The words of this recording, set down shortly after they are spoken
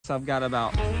So I've got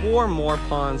about 4 more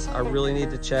ponds I really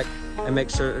need to check and make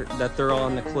sure that they're all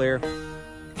in the clear,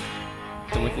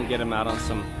 so we can get them out on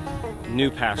some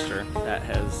new pasture that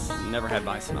has never had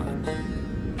bison on it.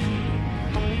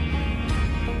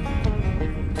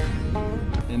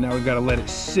 And now we've got to let it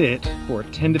sit for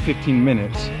 10 to 15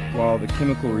 minutes while the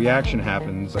chemical reaction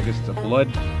happens. I guess it's a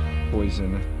blood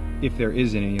poison, if there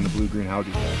is any, in the blue-green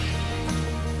algae patch.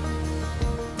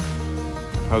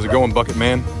 How's it going, Bucket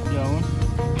Man? Going.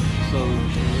 So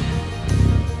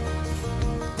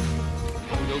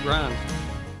go grind.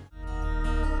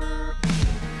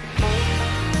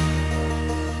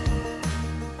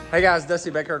 Hey guys, Dusty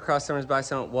Baker across Summers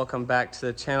Bison. Welcome back to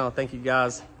the channel. Thank you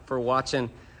guys for watching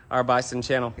our bison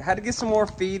channel. I had to get some more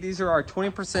feed. These are our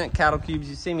 20% cattle cubes.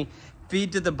 You see me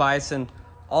feed to the bison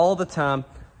all the time.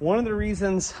 One of the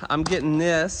reasons I'm getting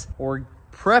this, or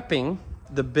prepping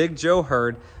the Big Joe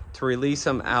herd to release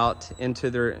them out into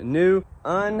their new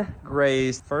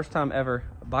ungrazed, first time ever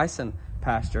bison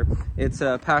pasture. It's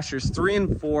pastures 3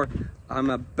 and 4. I'm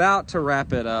about to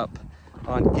wrap it up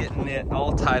on getting it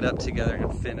all tied up together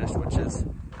and finished, which is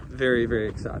very, very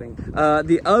exciting.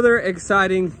 The other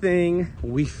exciting thing,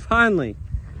 we finally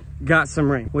got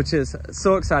some rain, which is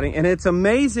so exciting. And it's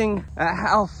amazing at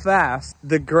how fast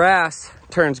the grass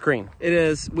turns green. It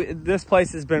is, this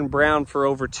place has been brown for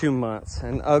over 2 months,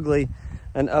 an ugly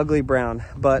brown,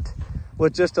 but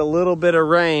with just a little bit of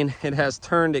rain, it has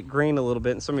turned it green a little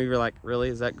bit. And some of you are like, really,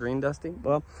 is that green, Dusty?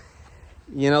 Well,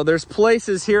 you know, there's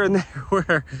places here and there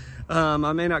where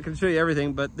I may not can show you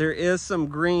everything, but there is some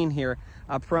green here,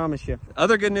 I promise you.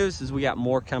 Other good news is we got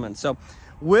more coming. So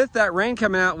with that rain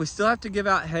coming out, we still have to give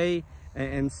out hay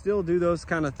and still do those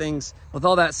kind of things. With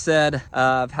all that said,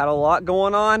 I've had a lot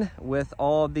going on with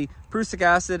all the prussic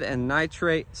acid and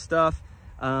nitrate stuff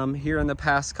here in the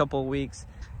past couple of weeks.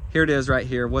 Here it is right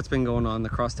here, what's been going on in the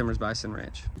Cross Timbers Bison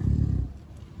Ranch.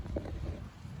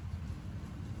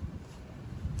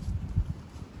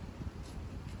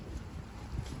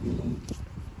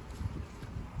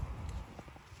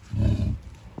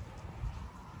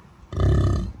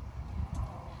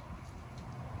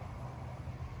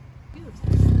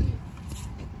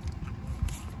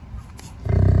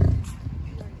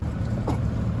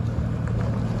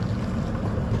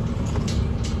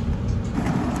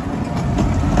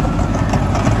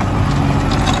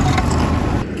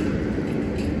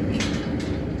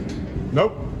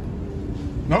 Nope.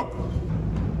 Nope.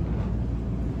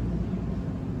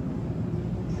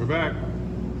 We're back.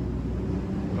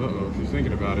 Uh-oh, she's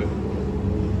thinking about it.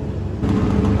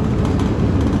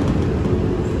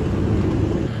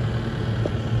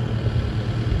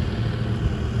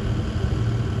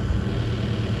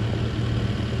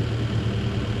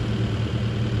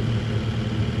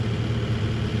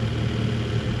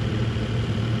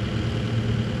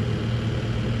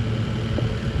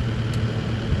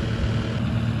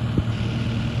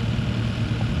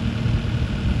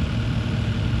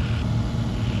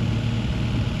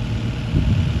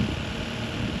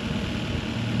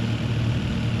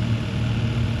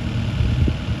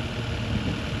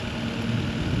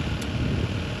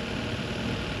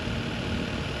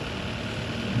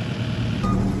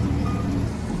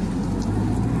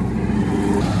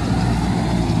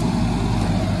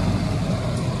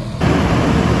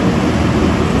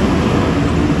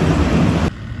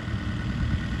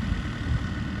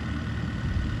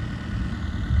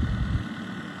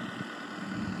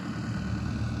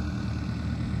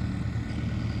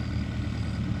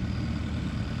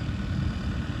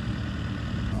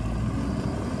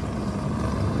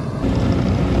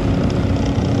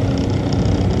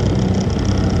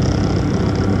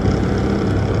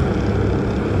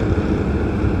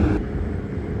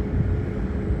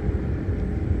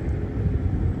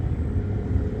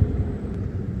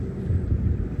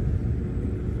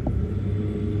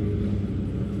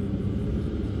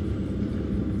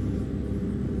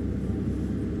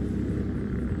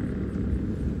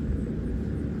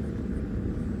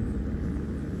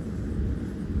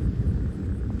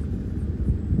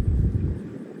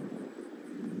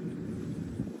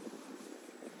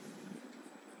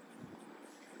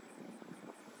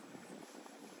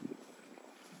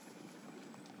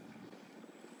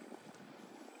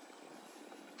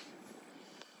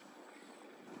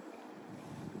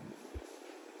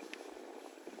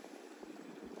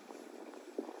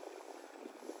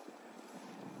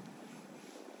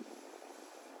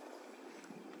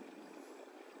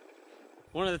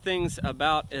 One of the things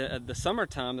about the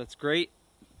summertime that's great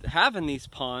having these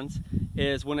ponds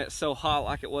is when it's so hot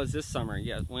like it was this summer.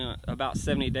 Yeah, we went about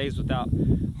 70 days without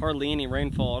hardly any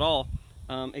rainfall at all.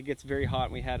 It gets very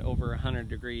hot. We had over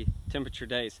 100-degree temperature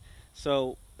days.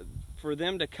 So for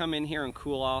them to come in here and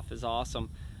cool off is awesome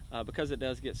because it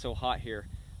does get so hot here.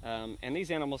 And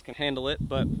these animals can handle it.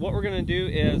 But what we're going to do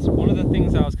is, one of the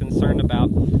things I was concerned about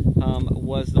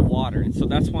was the water. And so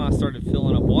that's why I started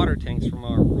filling up water tanks from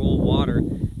our rural water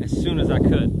as soon as I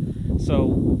could.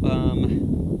 So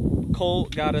Cole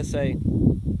got us a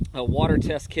water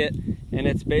test kit, and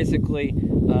it's basically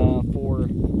for,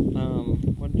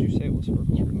 what did you say it was for?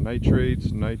 Nitrates,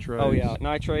 nitrites. Oh yeah,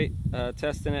 nitrate,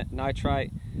 testing it,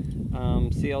 nitrite,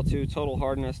 CL2, total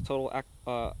hardness, total,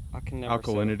 I can never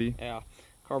alkalinity. Say, yeah,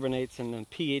 carbonates, and then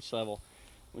pH level.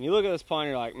 When you look at this pond,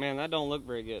 you're like, man, that don't look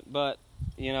very good. But,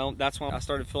 you know, that's when I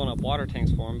started filling up water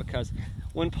tanks for them, because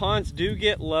when ponds do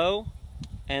get low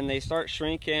and they start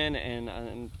shrinking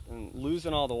and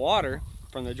losing all the water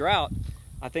from the drought,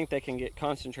 I think they can get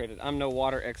concentrated. I'm no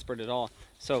water expert at all.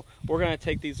 So we're gonna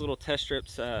take these little test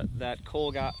strips that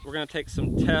Cole got. We're gonna take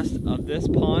some tests of this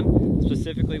pond,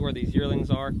 specifically where these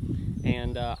yearlings are.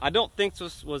 And I don't think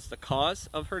this was the cause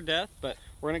of her death, but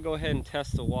we're gonna go ahead and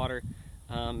test the water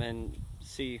and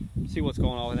see what's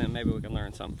going on with it, and maybe we can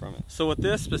learn something from it. So with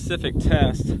this specific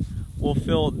test, we'll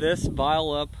fill this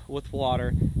vial up with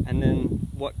water, and then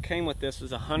what came with this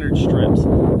is 100 strips,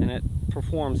 and it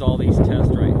performs all these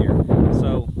tests right here.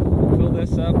 So we'll fill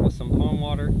this up with some pond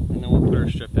water, and then we'll put our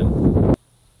strip in. Alright.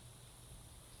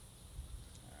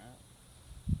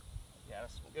 Got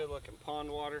some good looking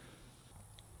pond water.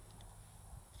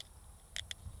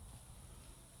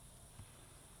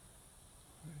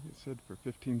 It said for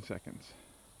 15 seconds.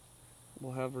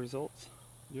 We'll have results.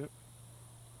 Yep.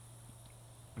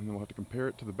 And then we'll have to compare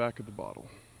it to the back of the bottle.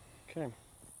 Okay.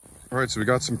 All right, so we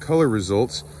got some color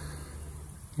results.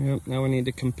 Yep, now we need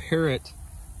to compare it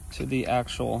to the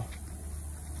actual,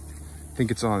 I think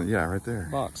it's on, yeah, right there.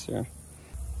 Box here.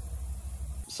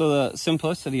 So the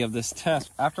simplicity of this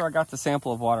test, after I got the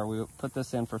sample of water, we put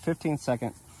this in for 15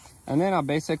 seconds, and then I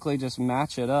basically just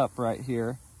match it up right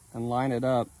here and line it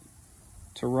up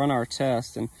to run our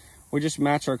test, and we just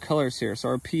match our colors here. So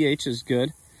our pH is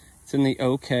good, it's in the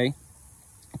okay.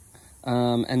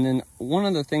 And then one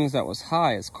of the things that was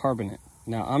high is carbonate.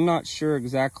 Now I'm not sure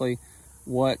exactly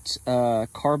what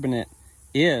carbonate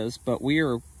is, but we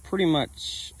are pretty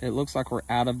much, it looks like we're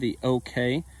out of the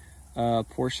okay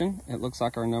portion. It looks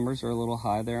like our numbers are a little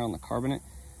high there on the carbonate.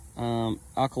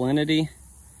 Alkalinity,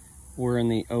 we're in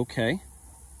the okay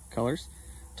colors.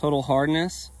 Total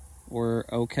hardness, we're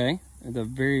okay. The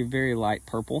very, very light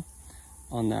purple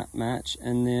on that match.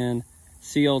 And then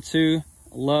CL2,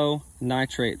 low.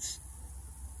 Nitrates,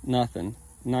 nothing.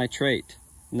 Nitrate,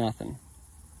 nothing.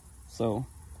 So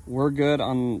we're good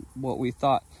on what we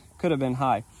thought could have been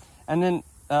high. And then,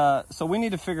 so we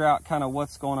need to figure out kind of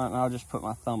what's going on, and I'll just put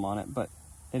my thumb on it, but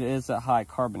it is a high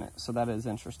carbonate, so that is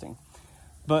interesting.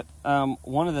 But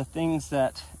one of the things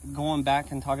that, going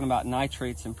back and talking about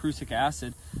nitrates and prussic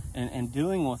acid and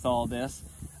dealing with all this,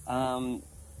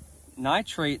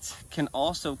 nitrates can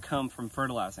also come from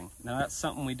fertilizing. Now that's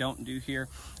something we don't do here,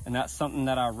 and that's something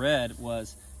that I read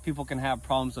was people can have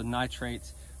problems with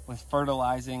nitrates with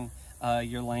fertilizing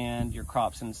your land, your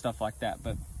crops, and stuff like that.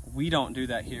 But we don't do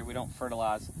that here. We don't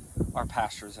fertilize our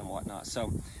pastures and whatnot.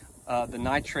 So the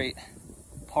nitrate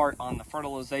part on the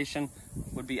fertilization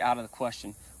would be out of the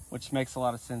question, which makes a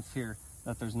lot of sense here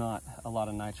that there's not a lot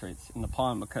of nitrates in the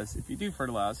pond, because if you do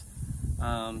fertilize,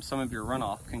 some of your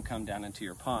runoff can come down into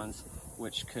your ponds,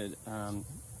 which could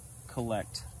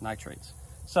collect nitrates.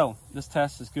 So this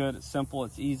test is good, it's simple,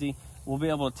 it's easy. We'll be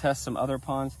able to test some other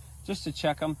ponds just to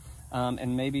check them,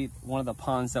 and maybe one of the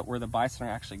ponds that where the bison are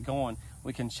actually going,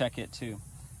 we can check it too.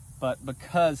 But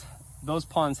because those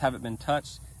ponds haven't been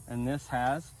touched and this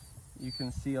has, you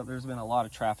can see there's been a lot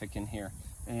of traffic in here,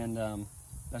 and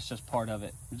that's just part of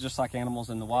it. Just like animals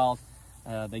in the wild,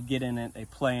 they get in it, they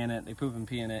play in it, they poop and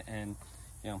pee in it, and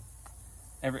you know,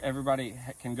 everybody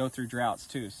can go through droughts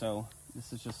too. So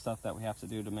this is just stuff that we have to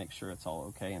do to make sure it's all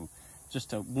okay. And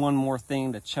just one more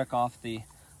thing to check off the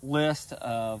list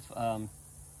of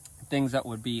things that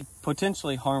would be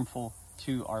potentially harmful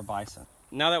to our bison.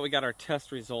 Now that we got our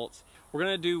test results, we're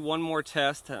gonna do one more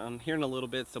test here in a little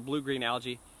bit. It's a blue-green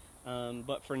algae.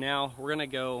 But for now, we're gonna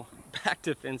go back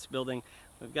to fence building.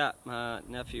 We've got my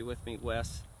nephew with me,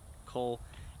 Wes, Cole,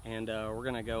 and we're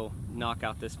gonna go knock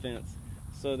out this fence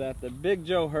so that the Big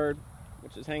Joe herd,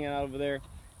 which is hanging out over there,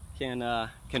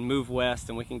 can move west,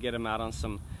 and we can get them out on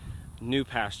some new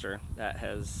pasture that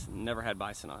has never had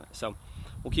bison on it. So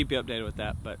we'll keep you updated with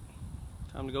that, but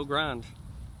time to go grind.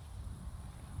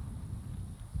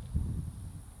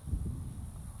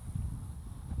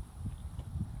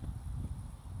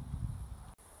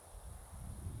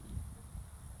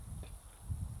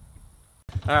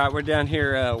 All right, we're down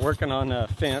here working on a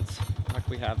fence, like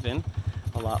we have been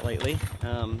a lot lately.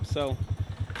 So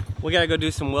we gotta go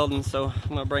do some welding, so I'm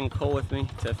gonna bring Cole with me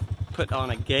to put on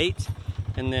a gate,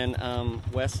 and then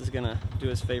Wes is gonna do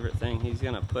his favorite thing. He's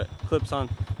gonna put clips on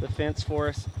the fence for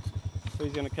us. So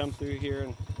he's gonna come through here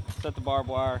and set the barbed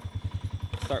wire,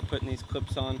 start putting these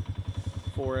clips on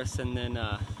for us, and then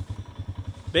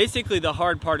basically the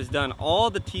hard part is done. All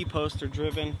the T-posts are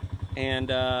driven,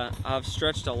 and I've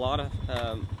stretched a lot of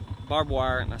barbed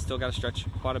wire, and I still got to stretch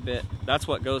quite a bit. That's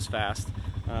what goes fast.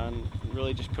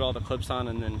 Really just put all the clips on,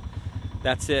 and then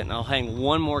that's it. And I'll hang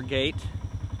one more gate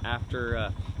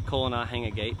after Cole and I hang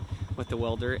a gate with the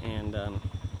welder, and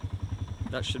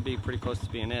that should be pretty close to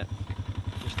being it.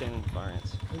 You're standing in fire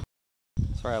ants.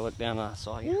 Sorry, I looked down and I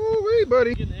saw you. Woo-wee,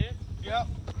 buddy. Getting hit? Yep.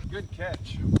 Good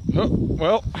catch. Oh,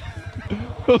 well.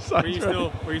 Were you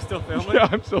still filming? Yeah,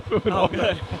 I'm still filming. Oh,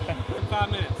 good.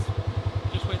 5 minutes.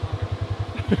 Just wait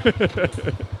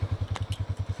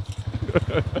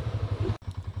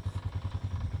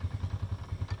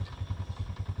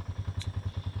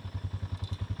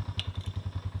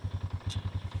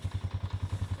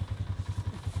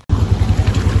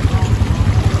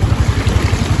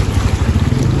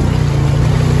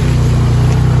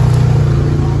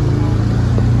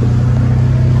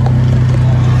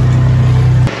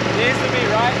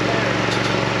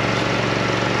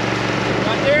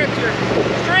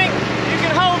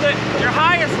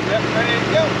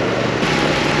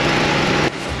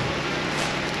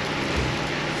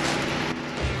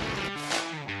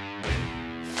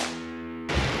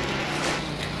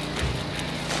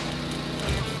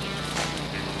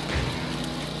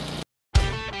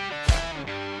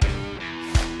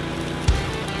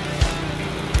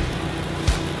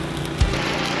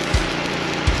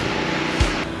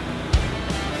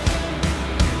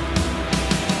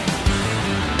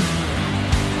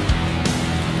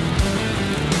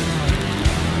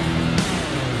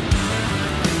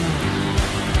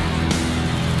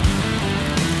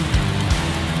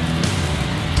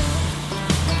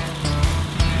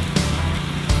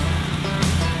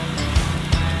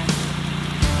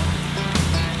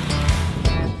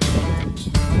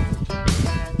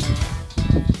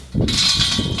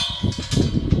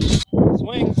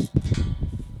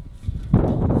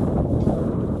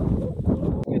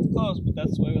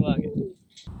longer.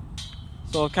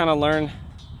 So I'll kind of learn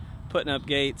putting up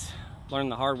gates, learn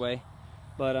the hard way.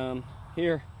 But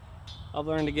here, I've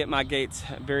learned to get my gates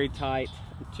very tight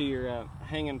to your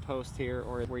hanging post here,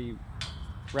 or where you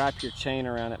wrap your chain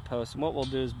around that post. And what we'll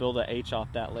do is build an H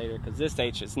off that later, because this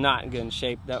H is not in good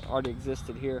shape. That already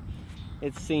existed here.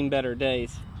 It's seen better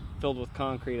days, filled with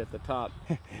concrete at the top.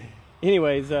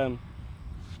 Anyways,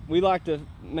 we like to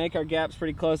make our gaps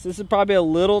pretty close. This is probably a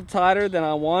little tighter than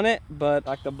I want it, but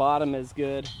like the bottom is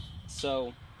good.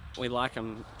 So we like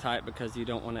them tight because you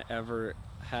don't want to ever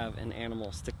have an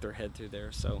animal stick their head through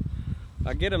there. So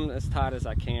I get them as tight as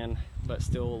I can, but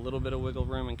still a little bit of wiggle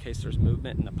room in case there's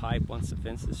movement in the pipe once the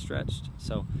fence is stretched.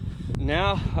 So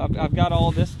now I've got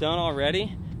all this done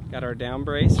already. Got our down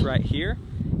brace right here,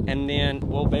 and then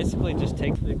we'll basically just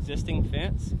take the existing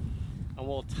fence and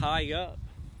we'll tie up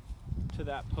to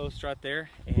that post right there.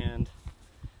 And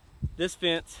this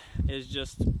fence is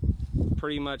just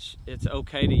pretty much, it's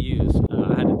okay to use.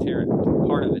 I had to tear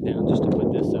part of it down just to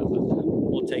put this up, but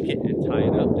we'll take it and tie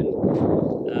it up, and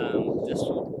this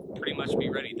will pretty much be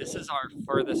ready. This is our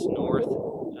furthest north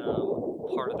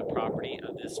part of the property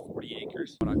of this 40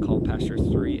 acres, what I call pasture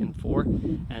 3 and 4,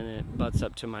 and it butts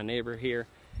up to my neighbor here.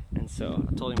 And so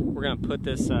I told him we're going to put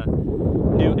this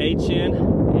new H in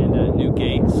and a new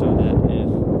gate, so that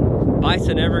if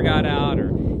Bison ever got out,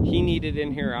 or he needed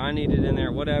in here, or I needed in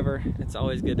there, whatever, it's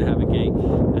always good to have a gate,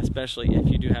 especially if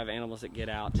you do have animals that get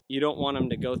out. You don't want them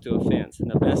to go through a fence,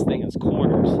 and the best thing is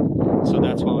corners. So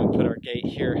that's why we put our gate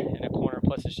here in a corner.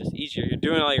 Plus it's just easier. You're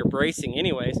doing all your bracing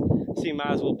anyways, so you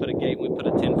might as well put a gate. We put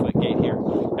a 10-foot gate here,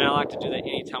 and I like to do that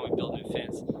anytime we build a new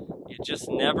fence. You just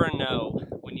never know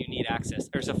when you need access.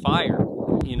 There's a fire,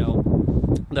 you know,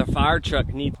 the fire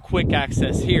truck needs quick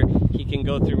access here. He can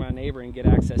go through my neighbor and get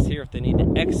access here. If they need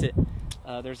to exit,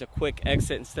 there's a quick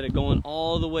exit. Instead of going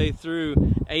all the way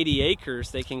through 80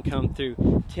 acres, they can come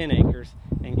through 10 acres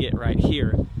and get right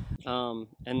here. And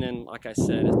then, like I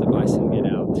said, if the bison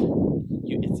get out,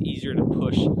 it's easier to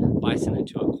push bison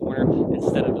into a corner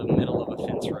instead of the middle of a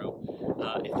fence row,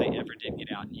 if they ever did get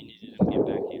out and you needed them to get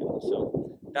back in.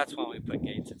 So that's why we put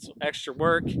gates. It's extra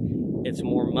work, it's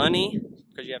more money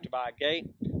because you have to buy a gate,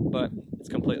 but it's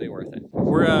completely worth it.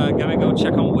 We're gonna go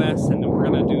check on Wes, and then we're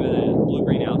gonna do the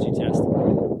blue-green algae test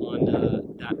on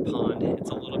that pond. It's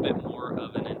a little bit more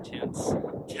of an intense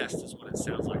test is what it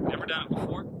sounds like. Never done it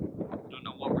before. Don't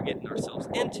know what we're getting ourselves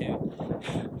into.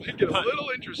 We get a little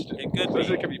interested. It could Especially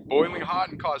be. it can be boiling hot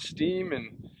and cause steam,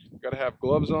 and you got to have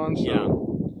gloves on. So. Yeah,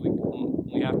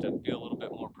 we have to be a little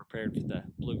bit more prepared for the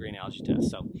blue-green algae test.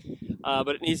 So,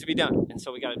 but it needs to be done, and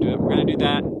so we got to do it. We're going to do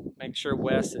that. Make sure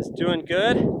Wes is doing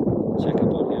good. Check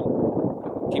up on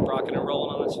him. Keep rocking and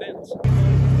rolling on this fence.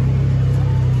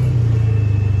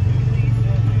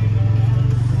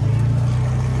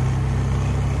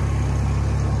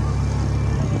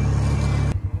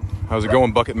 How's it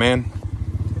going, Bucket Man?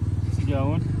 It's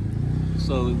going.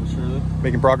 Slowly but surely.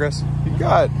 Making progress? You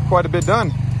got quite a bit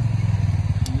done.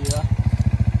 Yeah.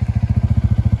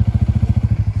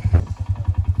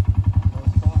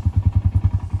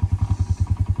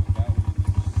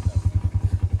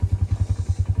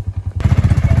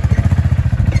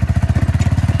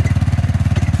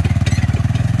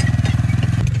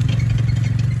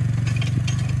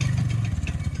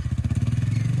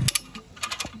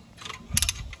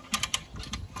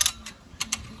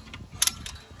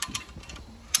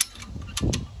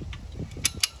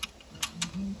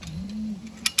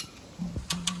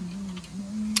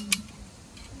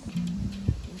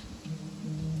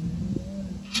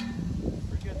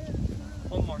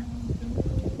 One more.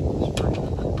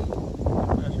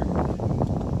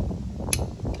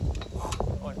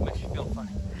 Oh, it makes you feel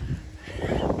funny.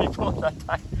 You pull that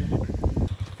tight.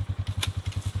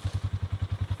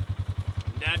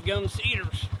 Dadgum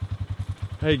cedars.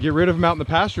 Hey, get rid of them out in the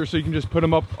pasture so you can just put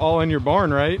them up all in your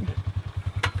barn, right?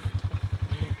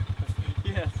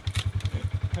 Yes.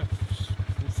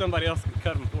 Somebody else can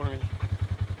cut them for me.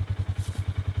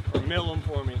 Or mill them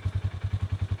for me.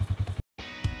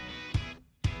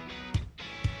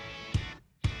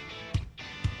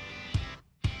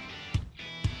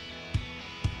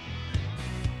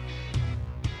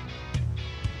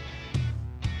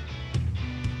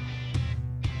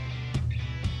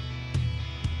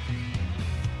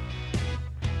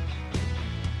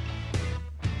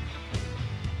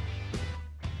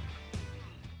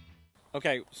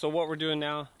 Okay, so what we're doing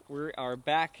now, we are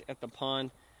back at the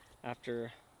pond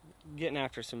after getting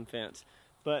after some fence.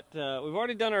 But we've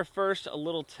already done our first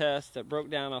little test that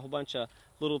broke down a whole bunch of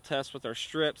little tests with our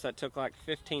strips. That took like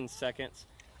 15 seconds.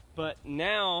 But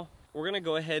now we're gonna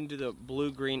go ahead and do the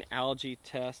blue-green algae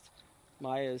test.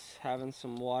 Maya's having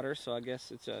some water, so I guess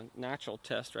it's a natural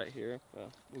test right here.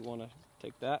 We wanna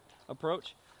take that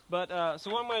approach. But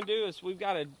so what I'm gonna do is we've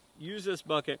gotta use this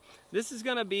bucket. This is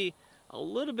gonna be a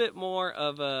little bit more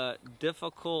of a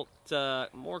difficult,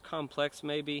 more complex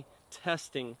maybe,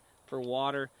 testing for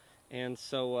water. And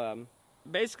so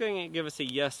basically I'm gonna give us a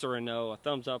yes or a no, a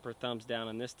thumbs up or thumbs down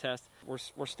on this test.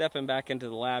 We're stepping back into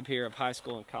the lab here of high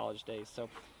school and college days. So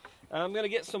I'm gonna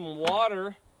get some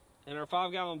water in our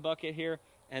 5-gallon bucket here,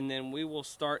 and then we will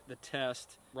start the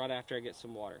test right after I get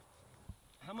some water.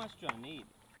 How much do I need?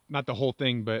 Not the whole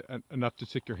thing, but enough to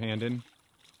stick your hand in.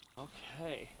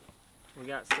 Okay, we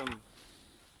got some,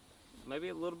 maybe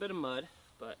a little bit of mud,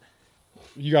 but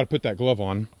You got to put that glove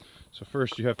on. So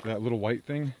first you have that little white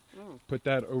thing. Put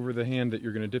that over the hand that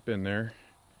you're going to dip in there.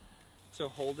 so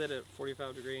hold it at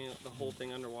 45 degrees, the whole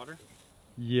thing underwater.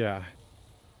 Yeah.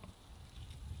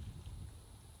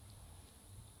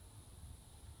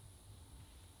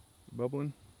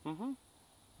 Bubbling? Mm-hmm.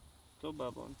 Still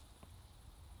bubbling.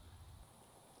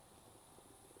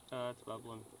 It's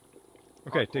bubbling.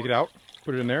 Okay, take it out.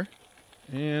 Put it in there.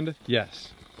 And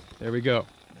yes, there we go.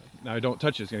 Now don't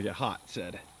touch it, it's gonna get hot,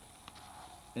 said.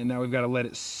 And now we've got to let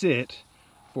it sit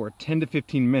for 10 to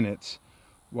 15 minutes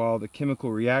while the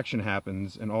chemical reaction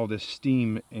happens and all this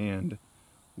steam and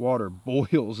water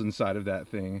boils inside of that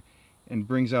thing and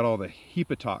brings out all the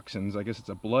hepotoxins. I guess it's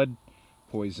a blood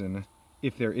poison,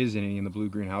 if there is any, in the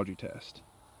blue-green algae test.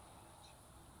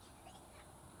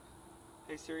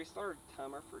 Hey Siri, start a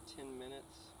timer for 10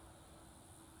 minutes.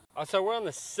 So we're on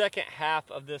the second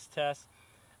half of this test.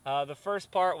 The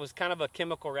first part was kind of a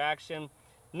chemical reaction.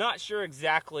 Not sure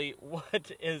exactly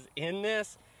what is in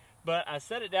this, but I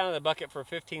set it down in the bucket for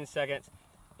 15 seconds.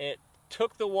 It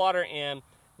took the water in,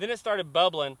 then it started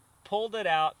bubbling, pulled it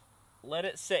out, let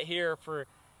it sit here for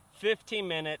 15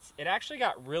 minutes. It actually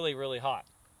got really, really hot.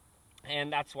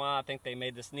 And that's why I think they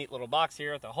made this neat little box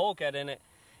here with a hole cut in it,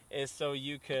 is so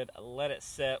you could let it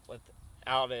sit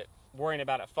without it worrying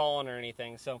about it falling or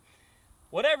anything. So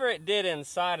whatever it did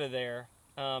inside of there,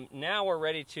 now we're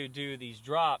ready to do these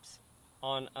drops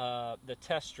on the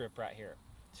test strip right here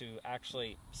to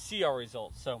actually see our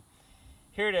results. So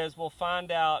here it is. We'll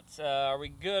find out, are we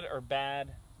good or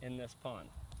bad in this pond?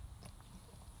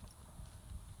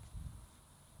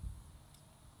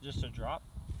 Just a drop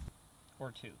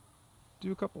or two?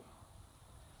 Do a couple.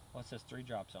 Well, it says 3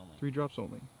 drops only. 3 drops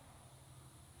only.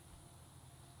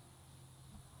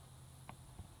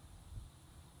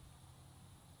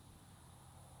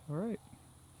 All right.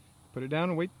 Put it down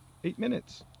and wait 8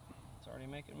 minutes. It's already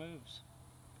making moves.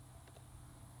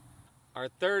 Our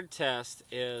third test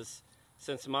is,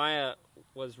 since Maya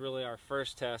was really our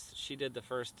first test, she did the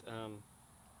first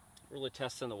really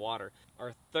test in the water.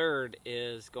 Our third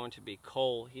is going to be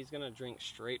Cole. He's going to drink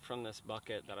straight from this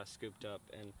bucket that I scooped up,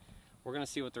 and we're going to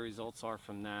see what the results are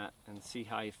from that and see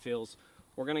how he feels.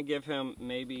 We're going to give him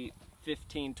maybe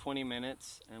 15-20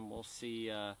 minutes, and we'll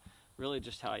see really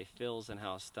just how he feels and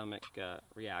how his stomach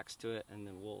reacts to it, and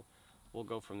then we'll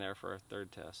go from there for our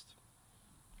third test.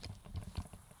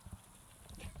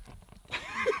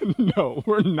 No,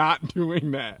 we're not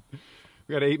doing that.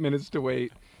 We got 8 minutes to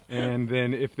wait, and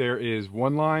then if there is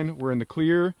 1 line, we're in the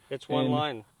clear. It's 1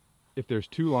 line. If there's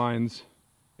 2 lines,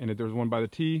 and if there's 1 by the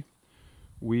tee,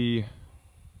 we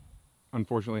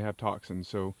unfortunately have toxins.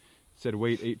 So it said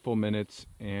wait 8 full minutes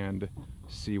and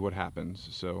see what happens.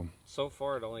 So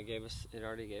far it already gave us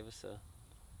a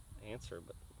answer,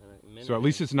 but in a minute. So at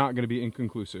least it's not going to be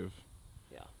inconclusive.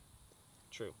 Yeah,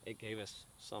 true. It gave us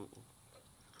something.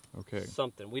 Okay.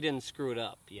 Something. We didn't screw it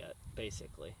up yet,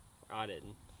 basically. I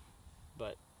didn't.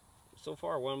 But so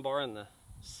far, 1 bar in the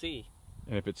C.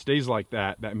 And if it stays like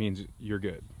that, that means you're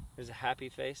good. There's a happy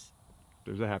face.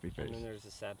 There's a happy face. And then there's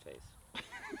a sad face.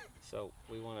 So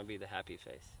we want to be the happy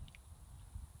face.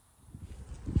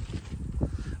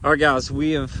 All right, guys,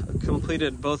 we have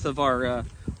completed both of our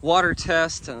water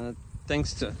tests.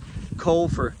 Thanks to Cole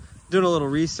for doing a little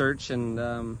research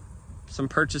and some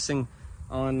purchasing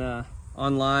on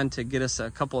online to get us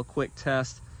a couple of quick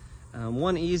tests.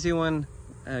 One easy one,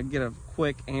 get a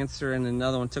quick answer, and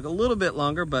another one took a little bit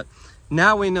longer, but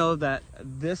now we know that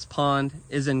this pond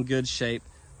is in good shape.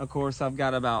 Of course, I've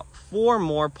got about 4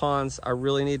 more ponds I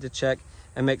really need to check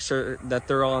and make sure that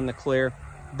they're all in the clear.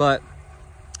 But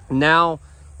now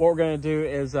what we're gonna do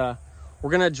is we're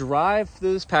gonna drive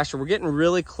through this pasture. We're getting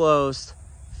really close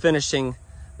finishing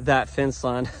that fence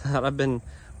line that I've been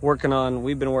working on.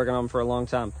 We've been working on for a long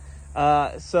time.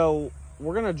 So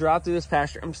we're gonna drive through this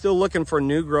pasture. I'm still looking for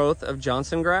new growth of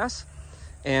Johnson grass,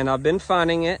 and I've been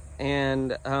finding it,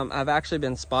 and I've actually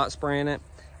been spot spraying it,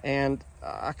 and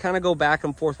I kind of go back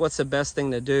and forth what's the best thing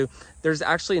to do. There's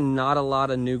actually not a lot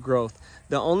of new growth.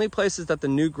 The only places that the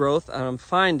new growth I'm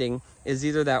finding is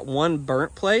either that one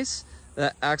burnt place,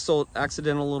 that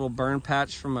accidental little burn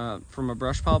patch from a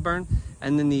brush pile burn,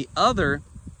 and then the other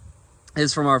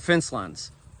is from our fence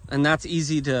lines. And that's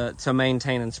easy to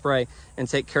maintain and spray and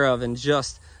take care of, and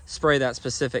just spray that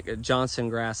specific Johnson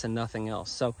grass and nothing else.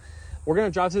 So we're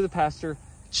gonna drive through the pasture,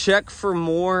 check for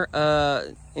more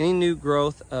any new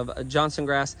growth of Johnson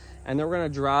grass, and then we're gonna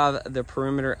drive the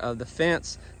perimeter of the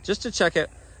fence just to check it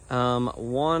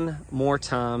one more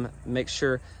time, make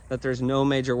sure that there's no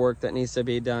major work that needs to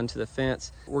be done to the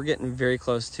fence. We're getting very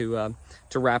close to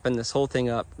wrapping this whole thing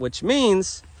up, which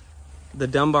means the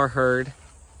Dunbar herd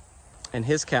and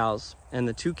his cows and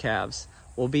the 2 calves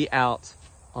will be out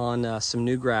on some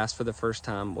new grass for the first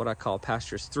time, what I call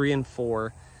pastures 3 and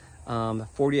 4,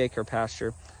 40-acre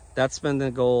pasture. That's been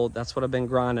the goal. That's what I've been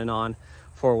grinding on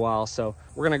for a while. So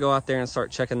we're gonna go out there and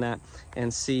start checking that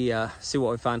and see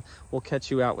what we find. We'll catch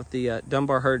you out with the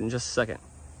Dunbar herd in just a second.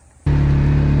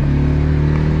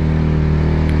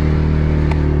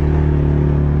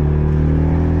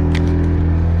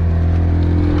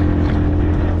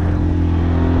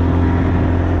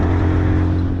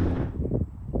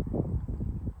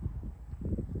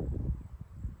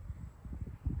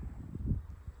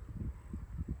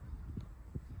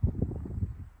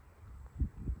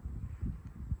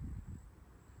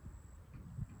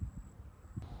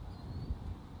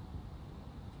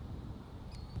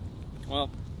 Well,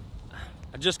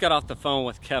 I just got off the phone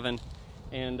with Kevin,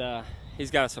 and he's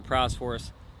got a surprise for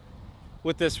us.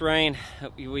 With this rain,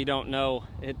 we don't know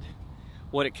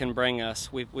what it can bring us.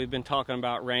 We've been talking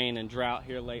about rain and drought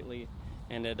here lately,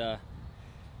 and it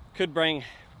could bring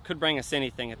us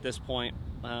anything at this point,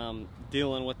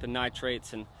 dealing with the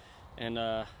nitrates and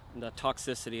the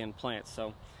toxicity in plants.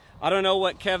 So I don't know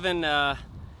what Kevin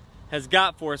has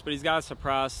got for us, but he's got a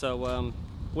surprise. So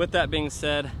with that being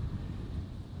said,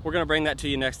 we're going to bring that to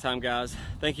you next time, guys.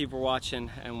 Thank you for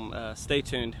watching, and stay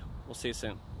tuned. We'll see you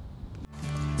soon.